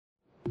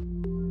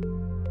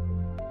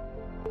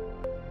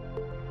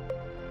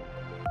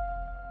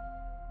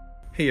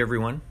Hey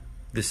everyone,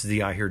 this is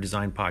the I Hear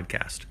Design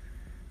podcast.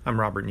 I'm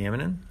Robert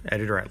Nieminen,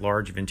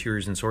 editor-at-large of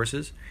Interiors and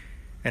Sources,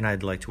 and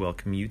I'd like to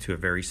welcome you to a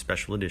very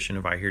special edition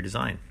of I Hear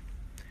Design.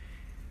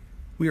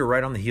 We are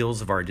right on the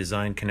heels of our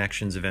Design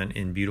Connections event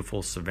in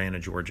beautiful Savannah,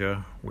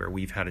 Georgia, where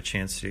we've had a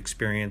chance to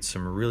experience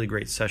some really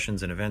great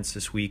sessions and events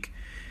this week,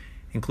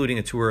 including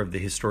a tour of the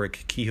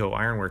historic Kehoe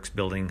Ironworks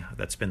building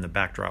that's been the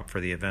backdrop for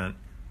the event.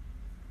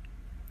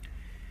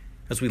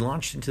 As we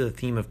launched into the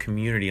theme of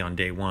community on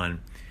day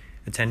one,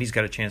 attendees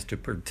got a chance to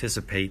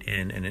participate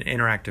in an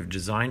interactive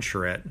design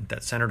charrette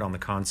that centered on the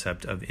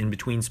concept of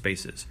in-between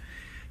spaces,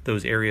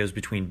 those areas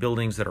between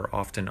buildings that are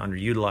often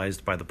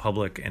underutilized by the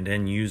public and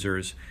end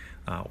users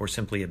or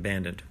simply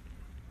abandoned.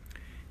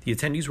 The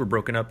attendees were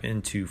broken up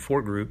into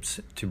 4 groups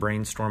to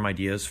brainstorm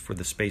ideas for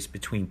the space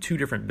between 2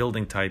 different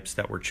building types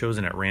that were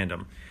chosen at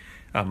random.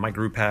 My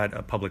group had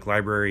a public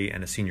library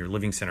and a senior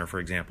living center, for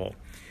example,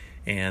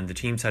 and the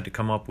teams had to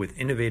come up with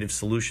innovative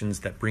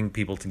solutions that bring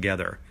people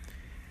together.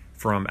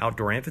 From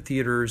outdoor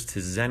amphitheaters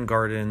to Zen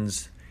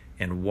gardens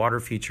and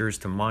water features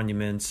to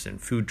monuments and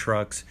food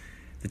trucks,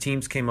 the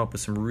teams came up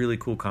with some really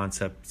cool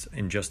concepts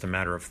in just a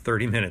matter of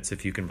 30 minutes,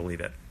 if you can believe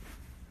it.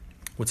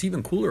 What's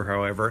even cooler,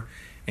 however,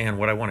 and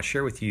what I want to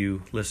share with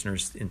you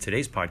listeners in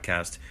today's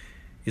podcast,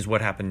 is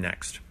what happened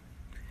next.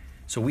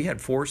 So we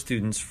had 4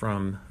 students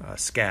from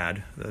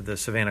SCAD, the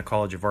Savannah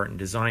College of Art and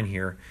Design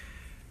here,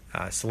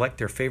 select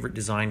their favorite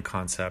design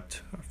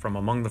concept from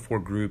among the 4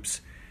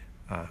 groups,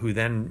 who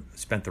then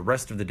spent the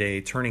rest of the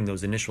day turning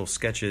those initial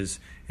sketches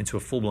into a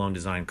full-blown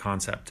design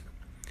concept.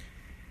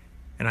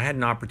 And I had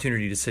an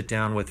opportunity to sit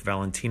down with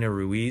Valentina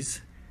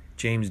Ruiz,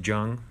 James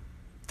Jung,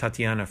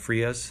 Tatiana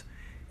Frias,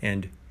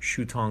 and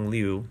Shutong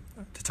Liu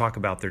to talk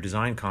about their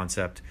design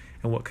concept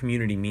and what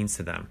community means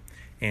to them.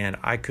 And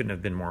I couldn't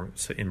have been more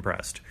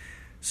impressed.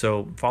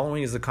 So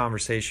following is the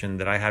conversation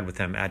that I had with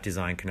them at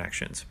Design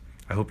Connections.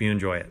 I hope you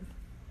enjoy it.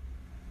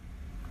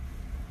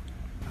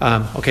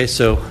 Okay,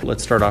 so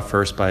let's start off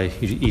first by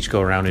you each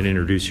go around and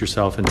introduce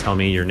yourself and tell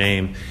me your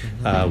name,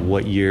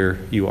 what year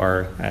you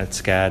are at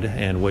SCAD,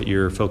 and what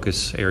your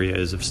focus area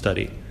is of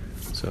study.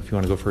 So if you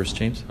want to go first,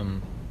 James.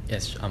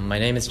 Yes, my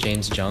name is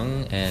James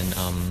Jung, and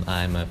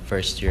I'm a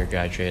first-year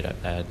graduate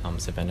at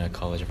Savannah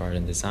College of Art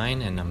and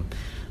Design, and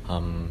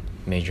I'm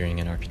majoring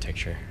in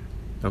architecture.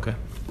 Okay.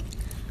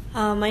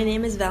 My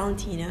name is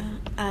Valentina.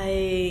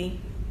 I'm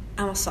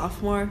a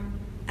sophomore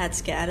at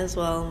SCAD as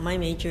well. My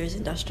major is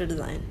industrial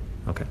design.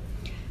 Okay.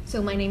 So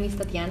my name is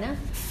Tatiana.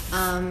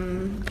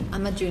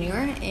 I'm a junior,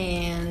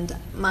 and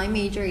my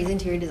major is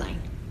interior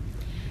design.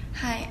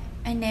 Hi,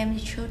 my name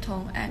is Chu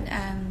Tong,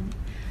 and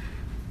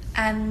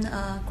I'm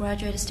a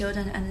graduate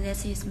student, and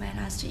this is my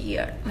last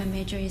year. My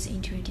major is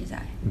interior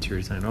design.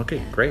 Interior design.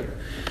 Okay, great.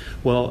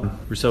 Well,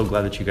 we're so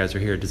glad that you guys are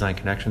here at Design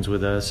Connections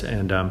with us.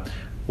 And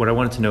what I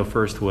wanted to know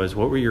first was,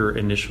 what were your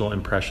initial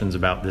impressions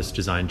about this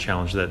design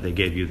challenge that they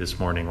gave you this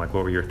morning? Like,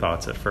 what were your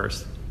thoughts at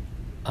first?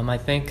 I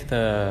think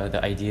the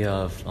idea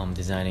of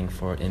designing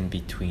for in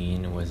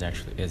between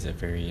is a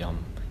very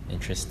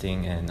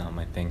interesting, and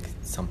I think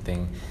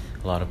something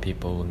a lot of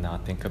people will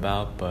not think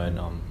about, but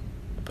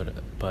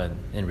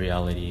in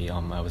reality,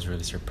 I was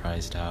really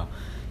surprised how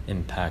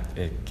impact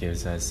it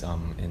gives us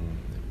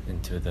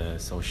into the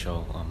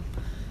social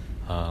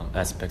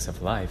aspects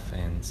of life,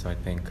 and so I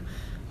think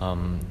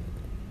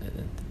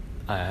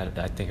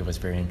I think it was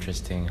very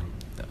interesting.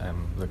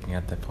 Looking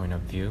at that point of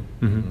view.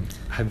 Mm-hmm.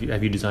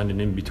 Have you designed an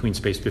in-between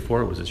space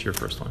before, or was this your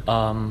first one?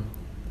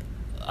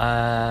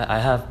 I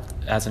have,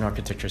 as an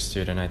architecture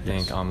student, I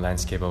think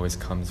landscape always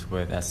comes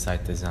with as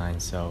site design.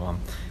 So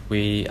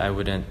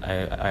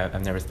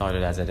I've never thought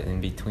it as an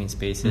in-between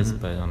spaces,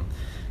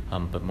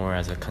 mm-hmm. but more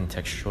as a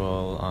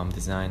contextual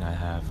design. I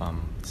have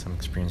some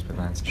experience with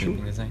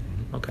landscaping design.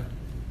 Mm-hmm. Okay.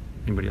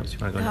 Anybody else you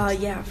want to go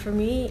next? Yeah, for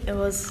me it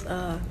was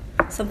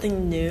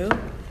something new,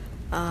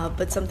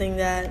 but something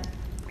that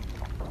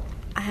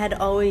I had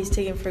always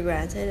taken for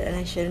granted, and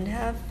I shouldn't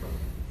have.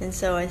 And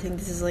so I think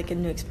this is like a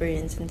new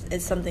experience, and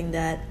it's something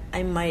that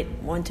I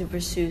might want to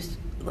pursue,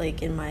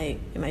 like in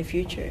my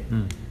future.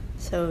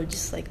 So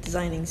just like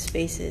designing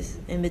spaces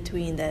in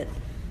between that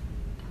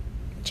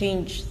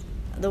change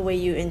the way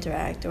you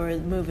interact or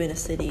move in a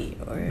city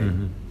or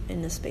in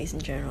a space in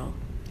general.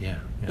 Yeah,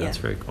 that's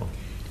very cool.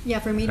 Yeah,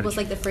 for me it was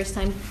like the first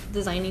time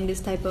designing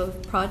this type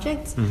of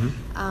projects.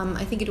 Mm-hmm.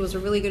 I think it was a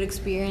really good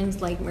experience,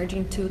 like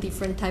merging 2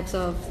 different types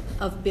of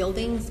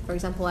buildings. For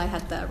example, I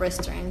had the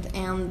restaurant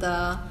and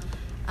the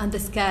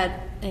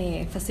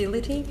SCAD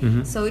facility.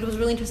 Mm-hmm. So it was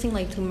really interesting,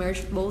 like to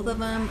merge both of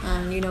them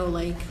and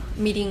like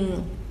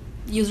meeting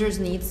users'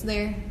 needs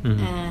there.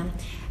 Mm-hmm.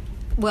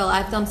 Well,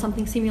 I've done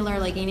something similar,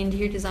 like in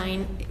interior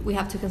design. We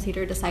have to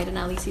consider the site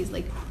analysis,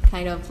 like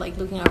kind of like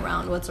looking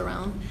around what's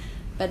around,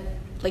 but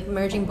like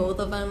merging both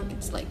of them,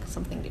 it's like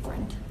something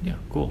different. Yeah,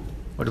 cool.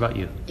 What about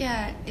you?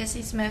 Yeah, this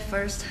is my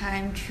first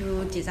time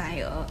to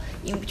design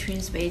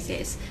in-between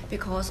spaces,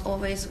 because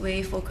always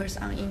we focus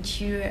on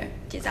interior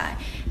design,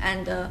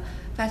 and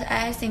but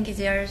I think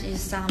there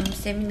is some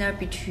similar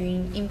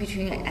between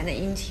in-between and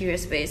interior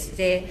space.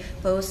 They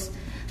both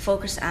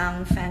focus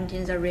on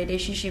finding the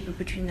relationship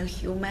between the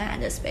human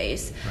and the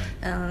space.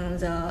 Right.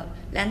 The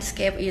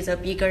landscape is a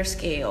bigger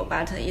scale,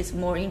 but it's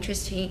more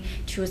interesting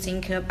to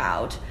think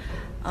about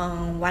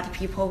what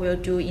people will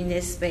do in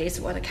this space,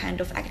 what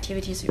kind of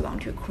activities you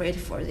want to create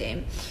for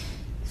them.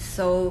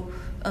 So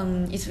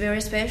it's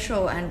very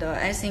special, and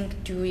I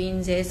think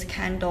doing this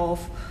kind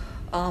of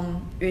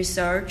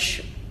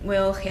research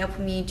will help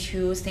me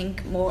to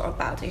think more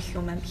about the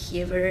human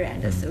behavior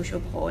and the social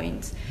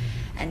points,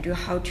 and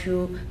how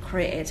to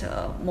create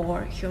a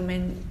more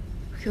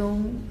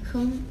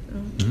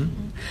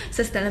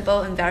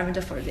sustainable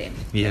environment for them.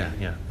 Yeah,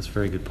 that's a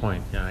very good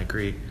point. Yeah, I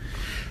agree.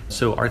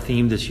 So our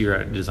theme this year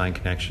at Design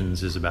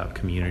Connections is about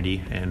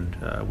community, and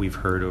we've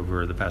heard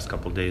over the past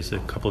couple of days a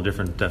couple of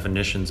different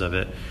definitions of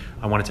it.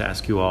 I wanted to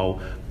ask you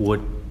all,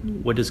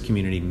 what does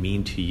community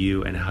mean to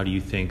you, and how do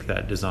you think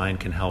that design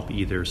can help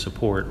either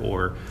support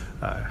or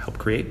help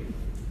create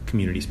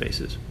community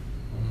spaces?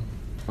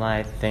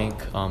 I think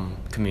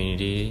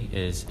community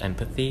is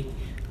empathy.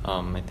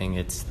 I think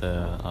it's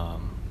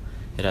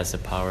it has the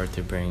power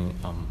to bring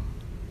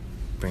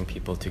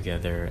people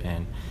together,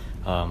 and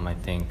I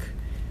think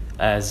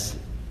as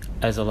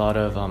a lot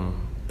of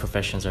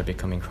professions are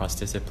becoming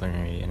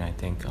cross-disciplinary, and I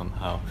think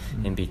how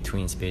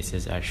in-between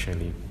spaces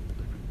actually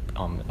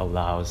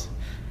allows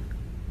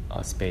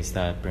a space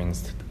that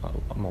brings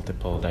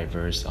multiple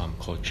diverse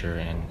culture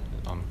and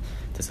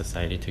to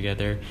society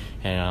together.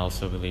 And I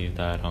also believe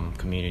that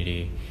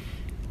community,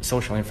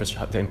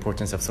 the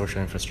importance of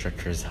social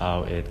infrastructure is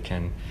how it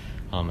can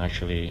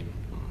actually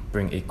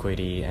bring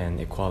equity and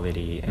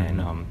equality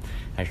and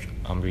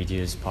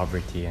reduce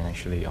poverty and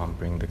actually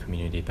bring the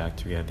community back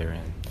together.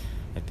 And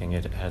I think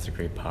it has a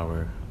great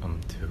power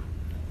to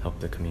help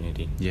the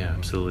community. Yeah,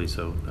 absolutely.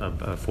 So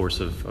a force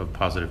of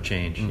positive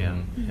change. Yeah.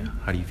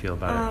 How do you feel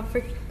about it?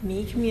 For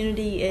me,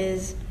 community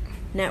is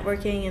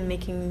networking and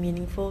making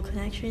meaningful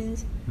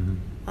connections,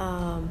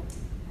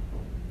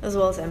 as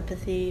well as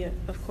empathy,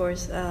 of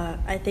course.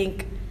 I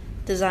think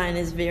design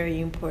is very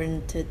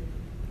important to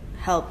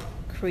help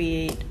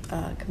create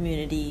a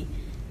community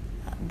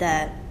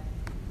that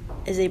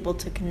is able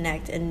to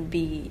connect and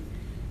be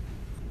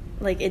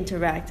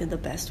interact in the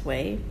best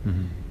way.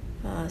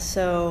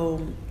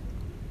 So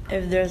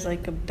if there's a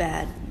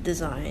bad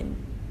design,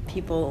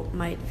 people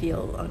might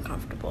feel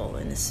uncomfortable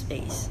in a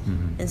space,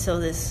 and so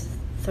this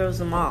throws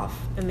them off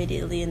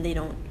immediately, and they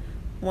don't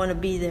want to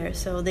be there,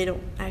 so they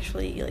don't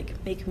actually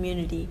make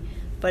community.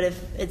 But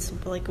if it's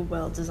a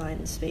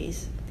well-designed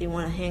space, they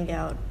want to hang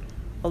out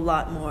a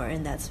lot more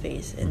in that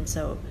space, and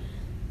so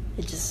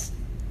it just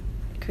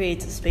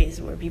creates a space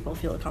where people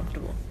feel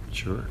comfortable.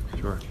 Sure.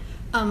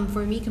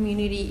 For me,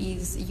 community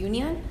is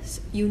union.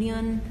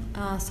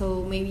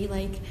 So maybe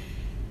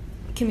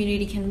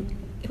community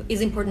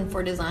is important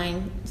for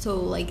design.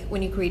 So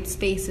when you create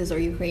spaces or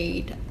you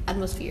create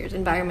atmospheres,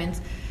 environments,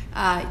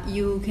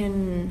 you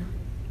can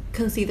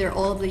consider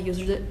all of the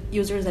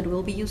users that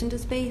will be using the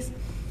space,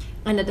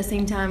 and at the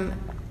same time,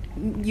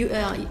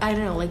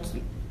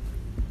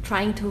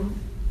 trying to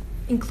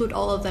include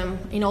all of them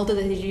in all the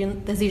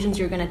decisions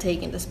you're going to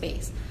take in the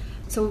space.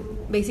 So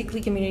basically,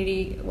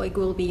 community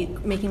will be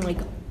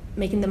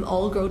making them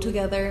all grow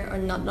together, or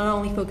not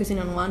only focusing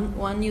on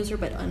one user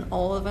but on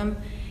all of them.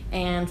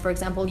 And for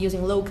example,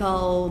 using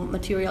local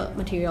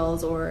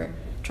materials, or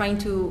trying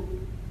to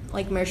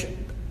merge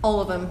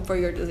all of them for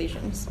your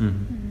decisions.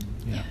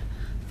 Yeah.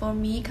 For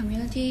me,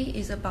 community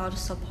is about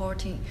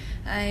supporting.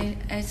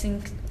 I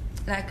think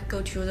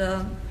go to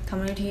the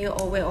community,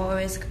 or we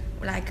always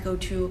go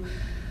to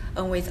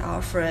with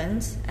our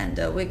friends, and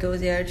we go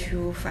there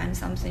to find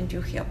something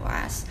to help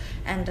us.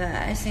 And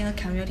I think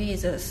the community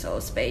is also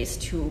a space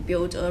to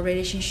build a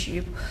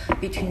relationship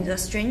between the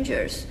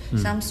strangers.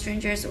 Some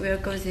strangers will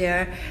go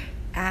there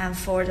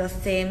for the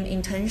same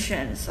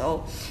intention,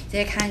 so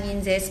they come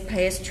in this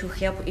place to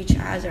help each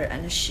other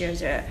and share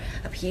their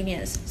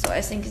opinions. So I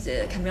think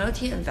the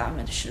community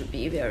environment should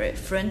be very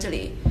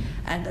friendly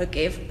and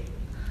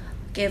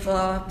give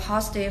a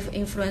positive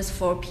influence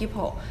for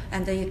people,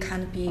 and it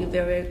can't be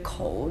very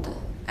cold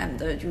and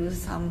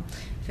use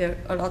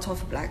a lot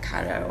of black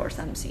color or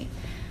something.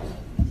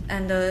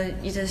 And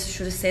it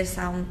should set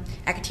some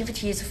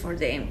activities for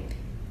them.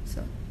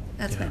 So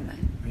that's my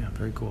mind. Yeah,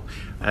 very cool.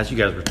 As you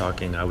guys were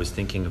talking, I was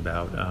thinking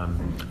about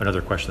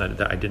another question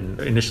that I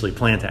didn't initially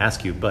plan to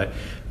ask you, but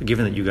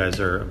given that you guys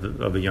are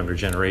of a younger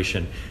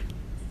generation,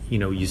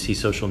 you see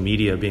social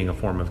media being a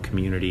form of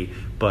community,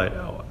 but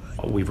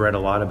we've read a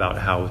lot about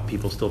how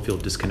people still feel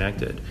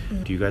disconnected.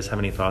 Do you guys have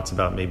any thoughts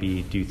about do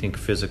you think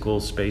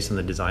physical space and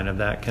the design of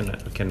that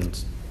can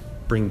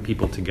bring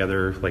people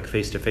together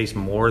face to face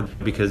more,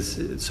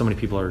 because so many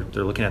people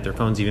they're looking at their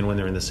phones even when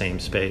they're in the same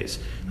space?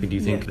 Do you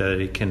think that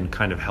it can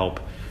kind of help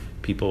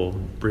people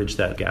bridge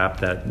that gap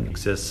that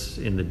exists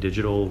in the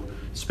digital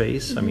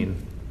space? I mean,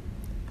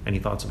 any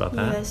thoughts about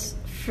that? Yes,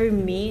 for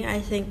me,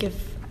 I think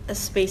if a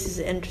space is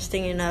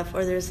interesting enough,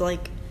 or there's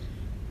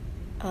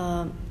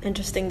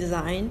interesting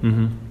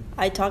design,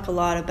 I talk a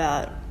lot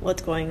about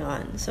what's going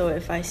on. So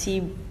if I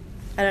see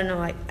I don't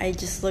know, I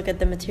just look at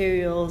the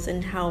materials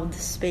and how the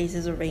space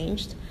is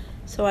arranged.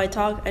 So I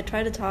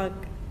try to talk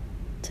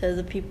to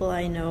the people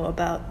I know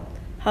about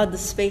how the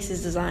space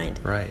is designed.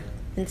 Right.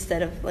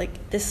 Instead of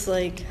like this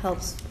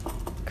helps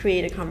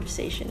create a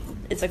conversation.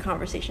 It's a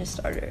conversation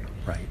starter.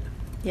 Right.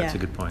 Yeah. That's a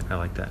good point. I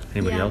like that.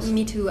 Anybody else?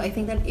 Me too. I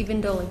think that even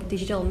though like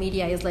digital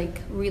media is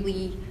like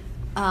really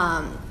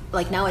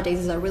like nowadays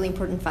is a really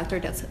important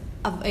factor that's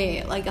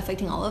like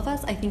affecting all of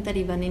us, I think that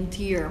even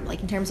interior,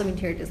 like in terms of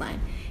interior design,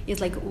 is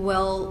like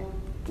well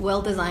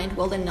designed,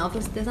 well enough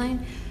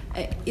design.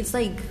 It's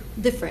like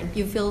different.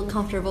 You feel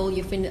comfortable.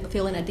 You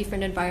feel in a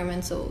different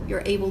environment, so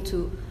you're able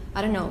to,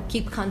 I don't know,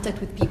 keep contact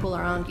with people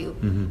around you.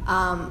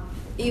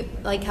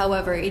 Mm-hmm.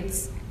 However,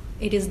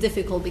 it is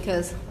difficult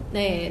because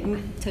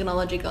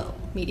technological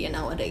media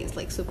nowadays is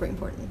like super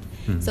important.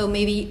 Mm-hmm. So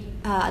maybe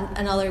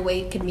another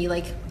way could be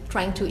like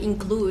trying to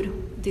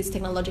include this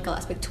technological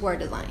aspect to our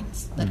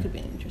designs. That could be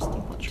an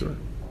interesting point. Sure.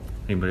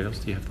 Anybody else?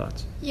 Do you have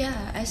thoughts?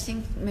 Yeah, I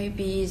think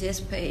maybe this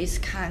space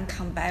can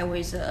combine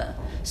with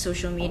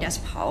social media's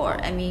power.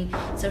 I mean,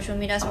 social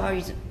media's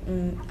power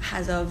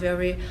has a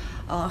very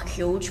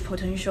huge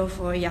potential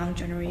for young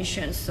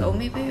generation. So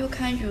maybe you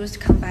can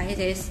combine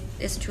these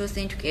two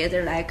things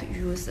together, like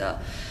use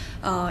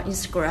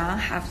Instagram,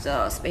 have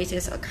the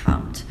Spaces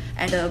account,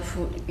 and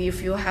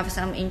if you have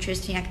some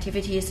interesting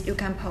activities, you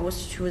can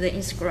post to the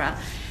Instagram.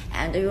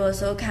 And you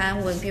also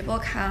can, when people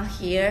come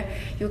here,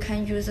 you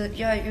can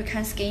you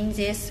can scan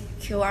this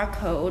QR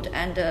code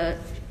and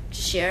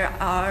share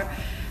our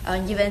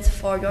events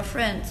for your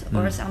friends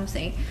or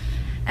something.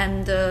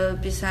 And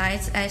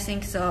besides, I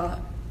think the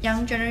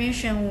young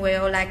generation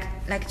will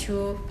like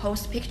to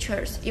post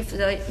pictures. If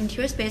the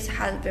interior space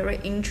has very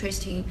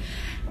interesting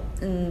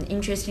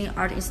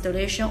art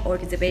installation or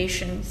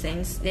exhibition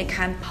things, they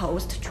can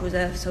post to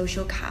the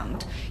social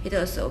account. It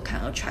also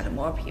can attract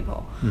more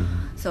people.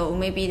 Mm-hmm. So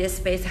maybe this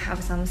space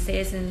have some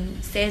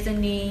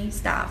seasonally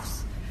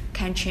stuffs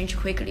can change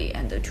quickly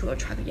and to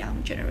attract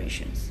young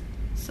generations.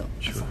 So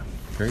sure.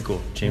 Very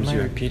cool. James, am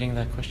I repeating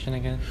that question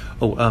again?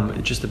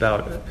 Just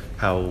about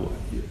how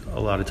a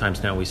lot of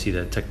times now we see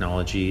that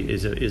technology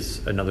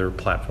is another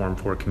platform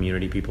for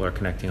community. People are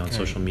connecting on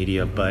social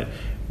media, but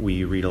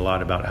we read a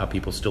lot about how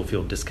people still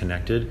feel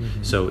disconnected.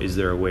 Mm-hmm. So is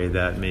there a way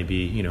that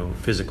maybe,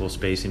 physical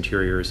space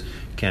interiors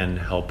can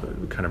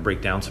help kind of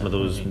break down some of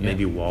those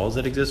maybe walls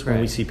that exist when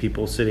we see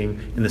people sitting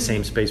in the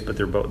same space, but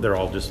they're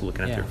all just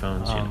looking at their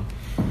phones,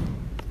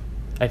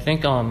 I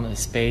think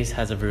space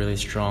has a really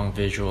strong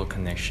visual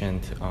connection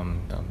to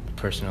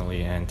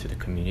personally and to the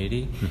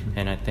community,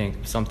 and I think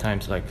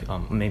sometimes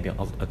maybe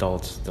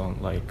adults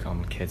don't like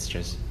kids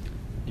just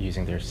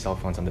using their cell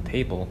phones on the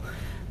table,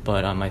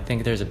 but I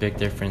think there's a big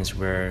difference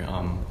where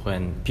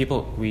when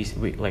people we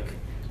like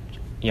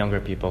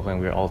younger people, when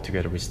we're all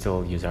together, we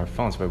still use our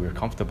phones, but we're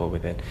comfortable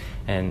with it.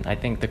 And I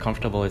think the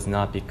comfortable is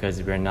not because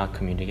we're not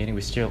communicating.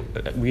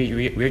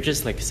 We're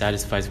just like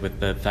satisfied with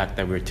the fact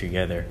that we're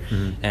together.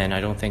 Mm-hmm. And I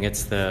don't think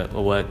it's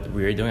what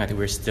we're doing. I think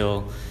we're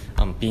still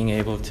being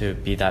able to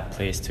be that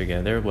place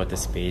together, what the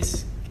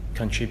space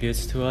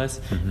contributes to us.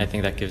 Mm-hmm. I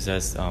think that gives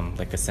us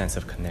like a sense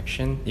of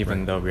connection,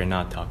 even though we're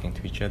not talking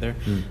to each other.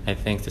 I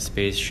think the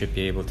space should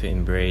be able to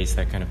embrace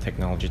that kind of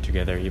technology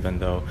together, even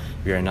though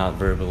we are not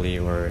verbally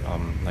or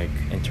like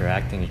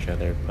interacting each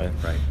other. But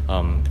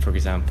for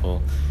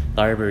example,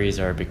 libraries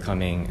are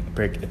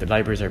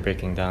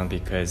breaking down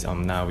because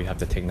now we have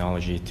the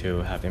technology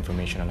to have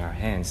information on our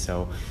hands.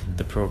 So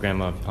the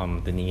program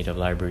of the need of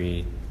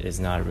library is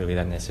not really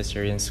that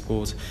necessary in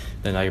schools.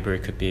 The library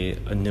could be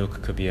a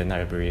nook, could be a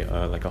library,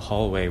 like a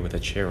hallway with a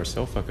chair or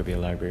sofa could be a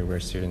library where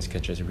students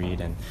can just read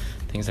and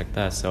things like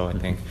that. So I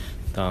think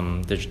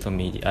digital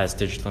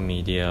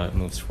media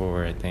moves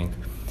forward, I think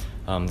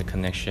the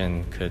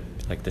connection could,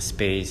 like the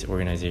space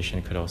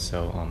organization could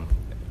also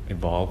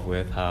evolve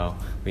with how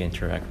we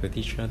interact with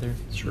each other.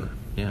 Sure.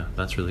 Yeah,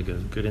 that's really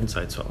good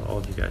insights, all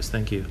of you guys.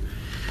 Thank you.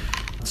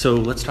 So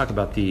let's talk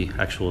about the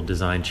actual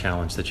design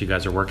challenge that you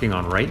guys are working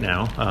on right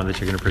now,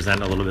 that you're going to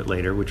present a little bit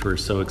later, which we're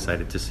so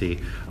excited to see.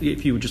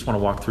 If you just want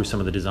to walk through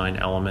some of the design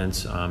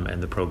elements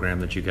and the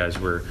program that you guys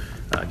were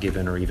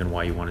given, or even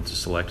why you wanted to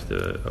select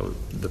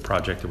the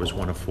project. It was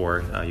one of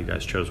four. You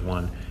guys chose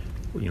one.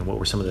 What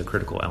were some of the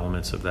critical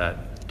elements of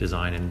that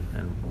design,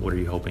 and what are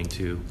you hoping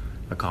to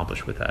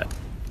accomplish with that?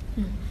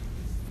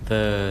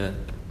 The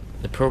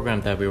program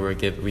that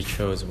we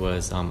chose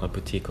was a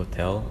boutique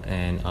hotel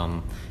and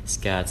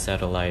SCAD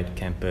satellite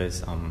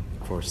campus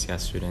for SCAD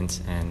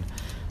students, and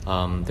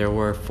there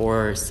were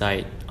 4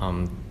 sites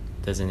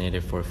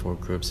designated for 4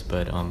 groups,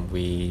 but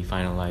we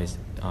finalized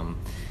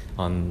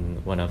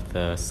on one of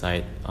the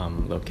sites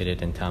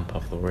located in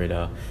Tampa,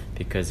 Florida,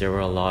 because there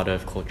were a lot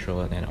of cultural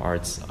and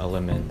arts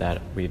element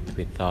that we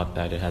thought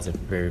that it has a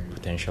very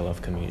potential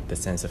of the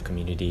sense of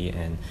community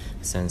and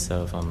the sense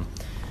of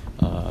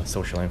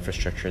social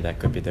infrastructure that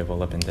could be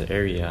developed in the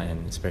area,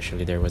 and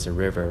especially there was a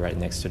river right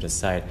next to the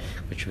site,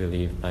 which we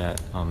believe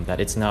that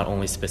it's not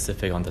only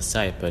specific on the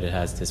site, but it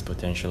has this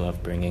potential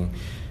of bringing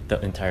the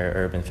entire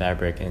urban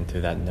fabric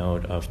into that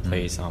node of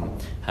place,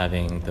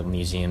 having the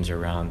museums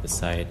around the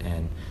site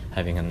and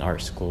having an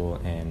art school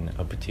and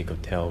a boutique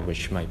hotel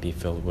which might be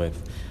filled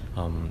with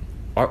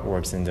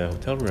artworks in the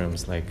hotel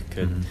rooms, like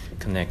could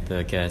connect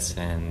the guests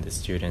and the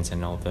students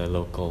and all the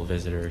local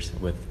visitors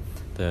with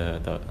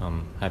the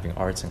having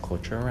arts and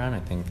culture around. I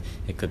think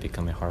it could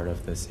become a heart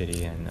of the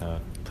city and a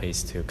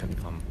place to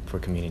for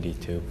community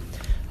to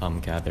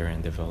gather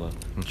and develop.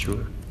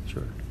 Sure.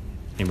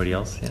 Anybody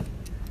else? Yeah.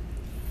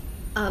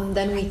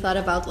 Then we thought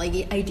about like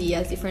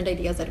different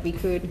ideas that we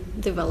could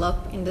develop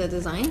in the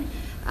design.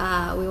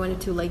 We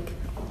wanted to like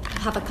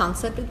have a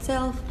concept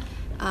itself.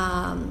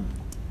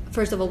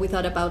 First of all, we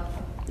thought about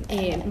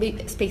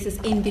spaces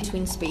in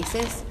between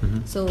spaces.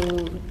 So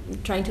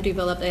trying to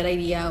develop that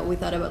idea, we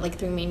thought about like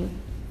three main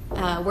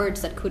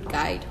words that could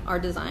guide our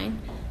design.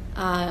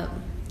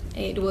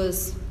 It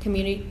was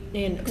community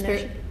and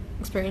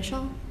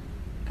experiential,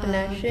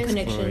 connection,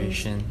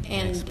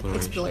 and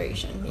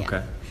exploration. Yeah.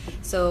 Okay.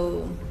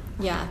 So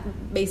yeah,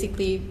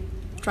 basically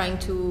trying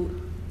to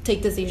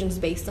take decisions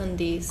based on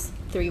these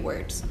three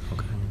words.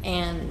 Okay.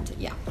 And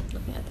yeah,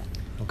 looking at that.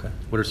 Okay.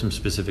 What are some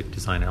specific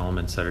design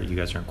elements that you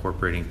guys are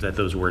incorporating that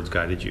those words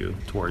guided you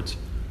towards?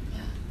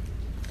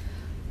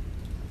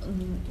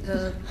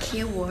 The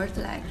keyword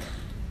like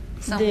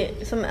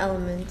Some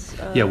elements.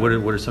 Yeah. What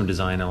are some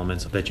design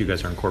elements that you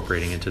guys are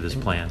incorporating into this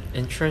plan?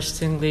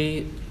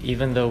 Interestingly,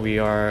 even though we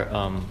are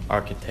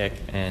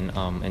architect and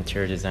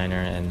interior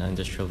designer and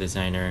industrial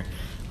designer,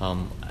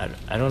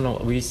 I don't know,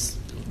 we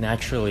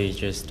naturally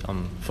just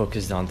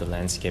focused on the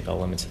landscape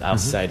elements, the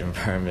outside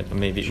environment.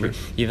 Maybe Sure.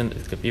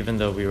 even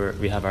though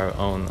we have our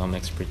own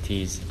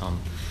expertise,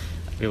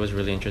 it was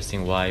really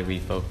interesting why we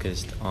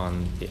focused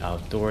on the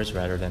outdoors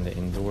rather than the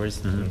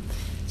indoors.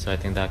 So I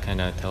think that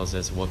kind of tells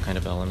us what kind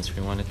of elements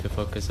we wanted to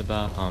focus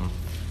about.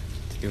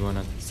 Do you want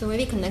to? So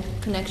maybe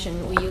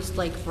connection we used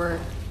like for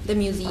the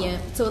museum.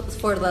 So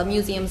for the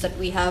museums that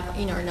we have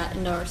in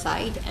our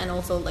site, and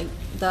also like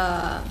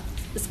the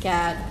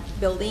SCAD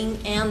building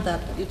and the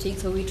boutique.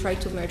 So we try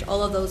to merge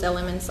all of those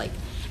elements like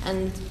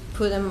and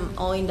put them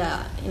all in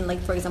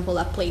like for example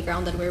a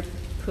playground that we're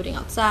putting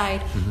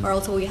outside, or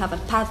also we have a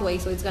pathway.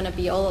 So it's gonna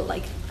be all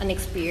like an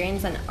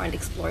experience and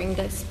exploring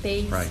the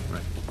space. Right.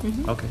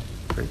 Okay.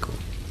 Very cool.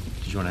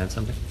 Did you want to add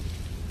something?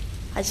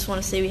 I just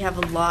want to say we have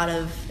a lot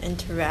of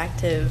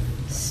interactive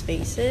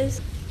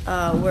spaces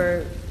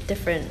where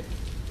different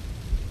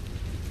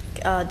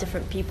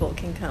people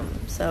can come.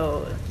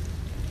 So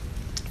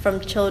from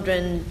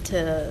children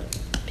to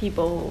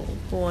people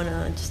who want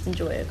to just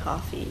enjoy a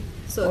coffee.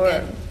 So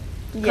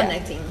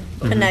again,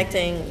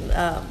 connecting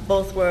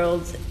both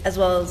worlds as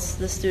well as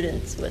the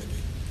students with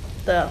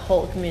the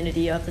whole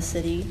community of the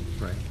city.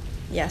 Right.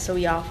 Yeah, so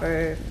we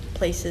offer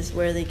places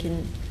where they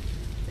can.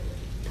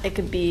 It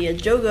could be a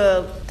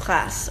yoga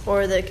class,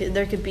 or there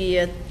could be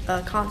a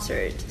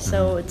concert.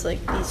 So it's like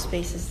these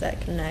spaces that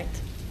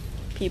connect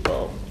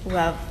people who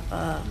have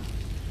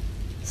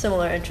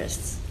similar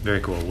interests. Very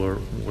cool.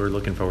 We're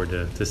looking forward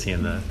to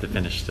seeing the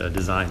finished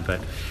design.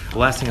 But the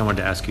last thing I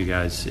wanted to ask you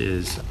guys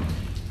is,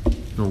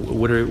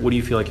 what do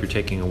you feel like you're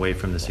taking away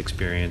from this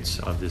experience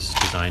of this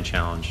design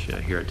challenge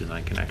here at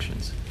Design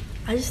Connections?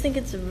 I just think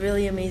it's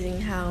really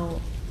amazing how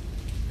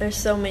there's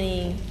so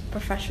many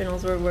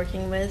professionals we're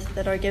working with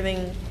that are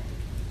giving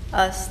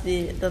us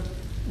the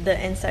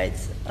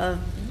insights of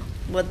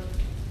what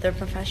their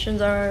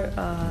professions are,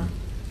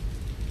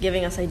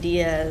 giving us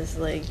ideas,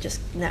 like just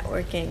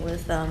networking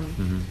with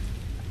them,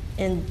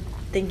 and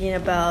thinking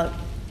about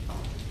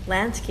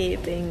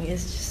landscaping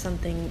is just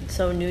something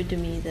so new to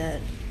me that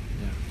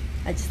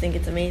I just think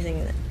it's amazing.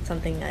 It's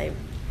something I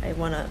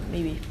want to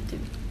maybe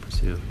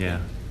pursue. Yeah.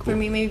 Cool. For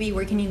me, maybe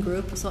working in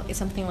group so it's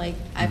something like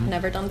I've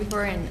never done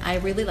before, and I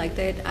really liked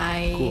it.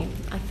 I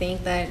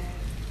think that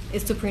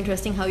it's super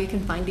interesting how you can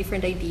find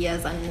different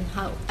ideas and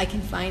how I can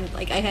find,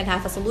 like, I can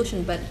have a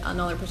solution, but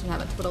another person have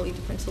a totally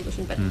different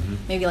solution. But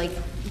maybe like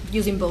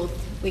using both,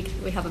 we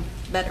have a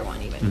better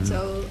one even.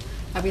 So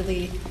I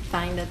really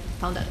found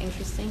that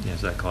interesting. Yeah,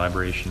 so that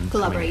collaboration.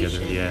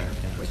 Collaboration. Yeah.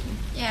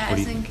 Yeah,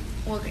 I think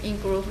work in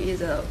group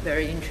is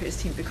very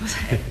interesting because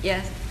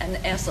and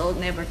also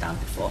never done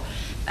before.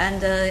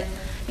 And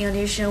in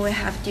addition, we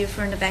have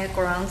different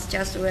backgrounds.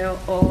 Just we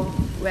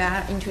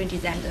are into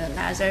design.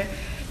 Another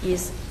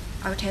is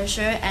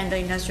architecture and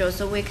industrial,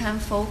 so we can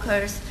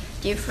focus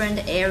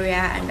different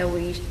area and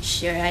we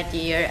share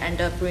idea and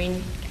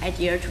bring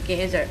idea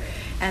together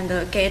and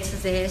get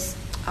this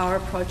our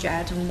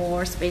project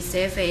more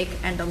specific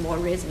and more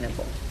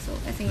reasonable. So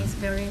I think it's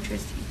very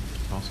interesting.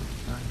 Awesome.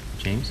 All right.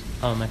 James?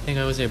 I think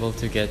I was able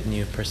to get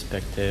new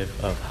perspective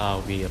of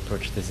how we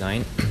approach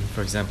design.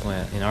 For example,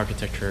 in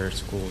architecture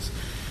schools,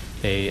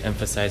 they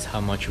emphasize how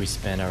much we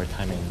spend our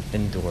time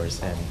indoors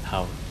and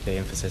how they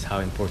emphasize how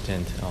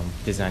important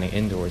designing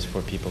indoors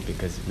for people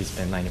because we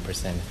spend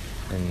 90%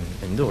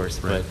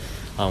 indoors. Right.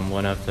 But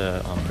one of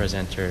the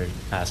presenters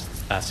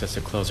asked us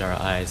to close our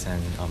eyes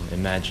and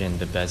imagine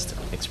the best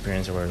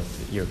experience or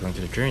you're going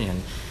through the journey.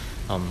 And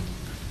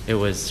it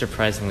was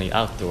surprisingly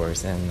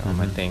outdoors, and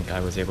I think I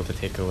was able to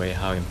take away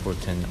how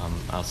important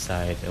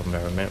outside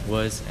environment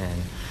was,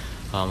 and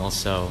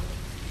also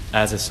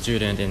as a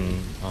student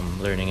in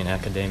learning in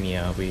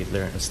academia,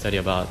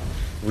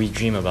 we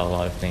dream about a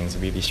lot of things.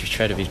 We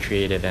try to be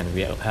creative, and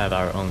we have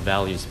our own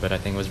values. But I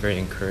think it was very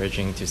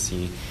encouraging to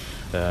see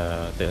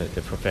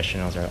the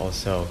professionals are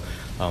also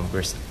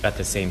we're at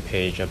the same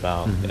page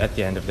about. At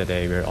the end of the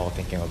day, we're all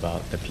thinking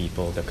about the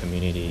people, the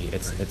community.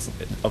 It's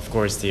of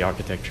course the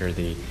architecture,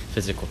 the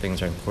physical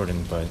things are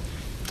important, but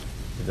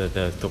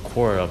the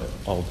core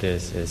of all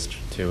this is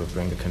to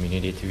bring the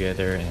community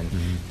together and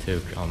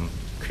to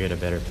create a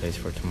better place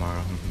for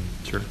tomorrow.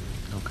 Sure.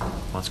 Okay.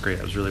 Well, that's great.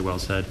 That was really well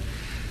said.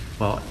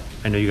 Well,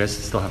 I know you guys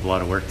still have a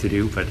lot of work to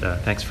do, but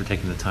thanks for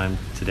taking the time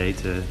today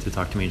to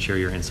talk to me and share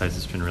your insights.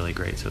 It's been really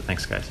great. So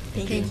thanks, guys.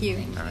 Thank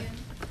you. All right.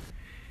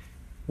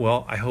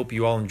 Well, I hope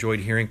you all enjoyed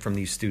hearing from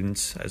these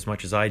students as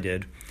much as I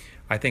did.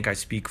 I think I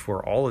speak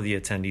for all of the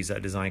attendees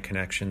at Design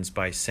Connections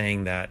by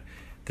saying that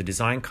the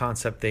design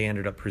concept they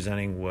ended up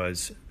presenting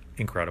was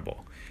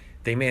incredible.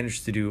 They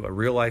managed to do a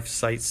real-life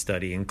site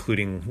study,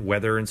 including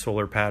weather and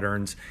solar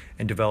patterns,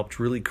 and developed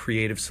really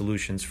creative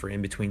solutions for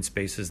in-between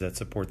spaces that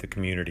support the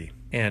community.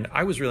 And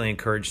I was really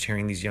encouraged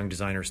hearing these young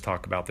designers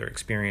talk about their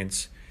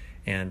experience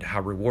and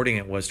how rewarding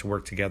it was to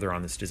work together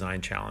on this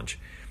design challenge.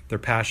 Their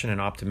passion and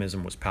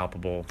optimism was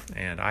palpable,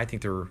 and I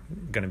think they're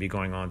going to be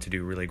going on to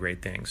do really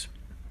great things.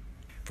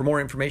 For more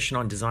information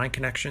on Design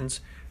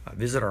Connections,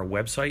 visit our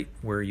website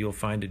where you'll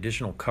find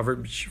additional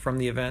coverage from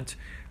the event,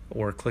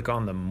 or click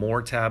on the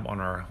More tab on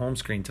our home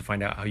screen to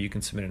find out how you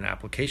can submit an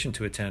application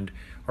to attend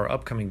our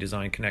upcoming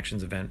Design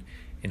Connections event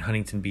in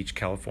Huntington Beach,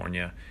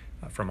 California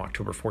from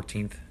October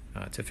 14th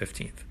to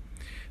 15th.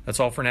 That's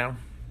all for now.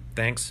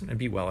 Thanks, and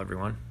be well,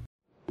 everyone.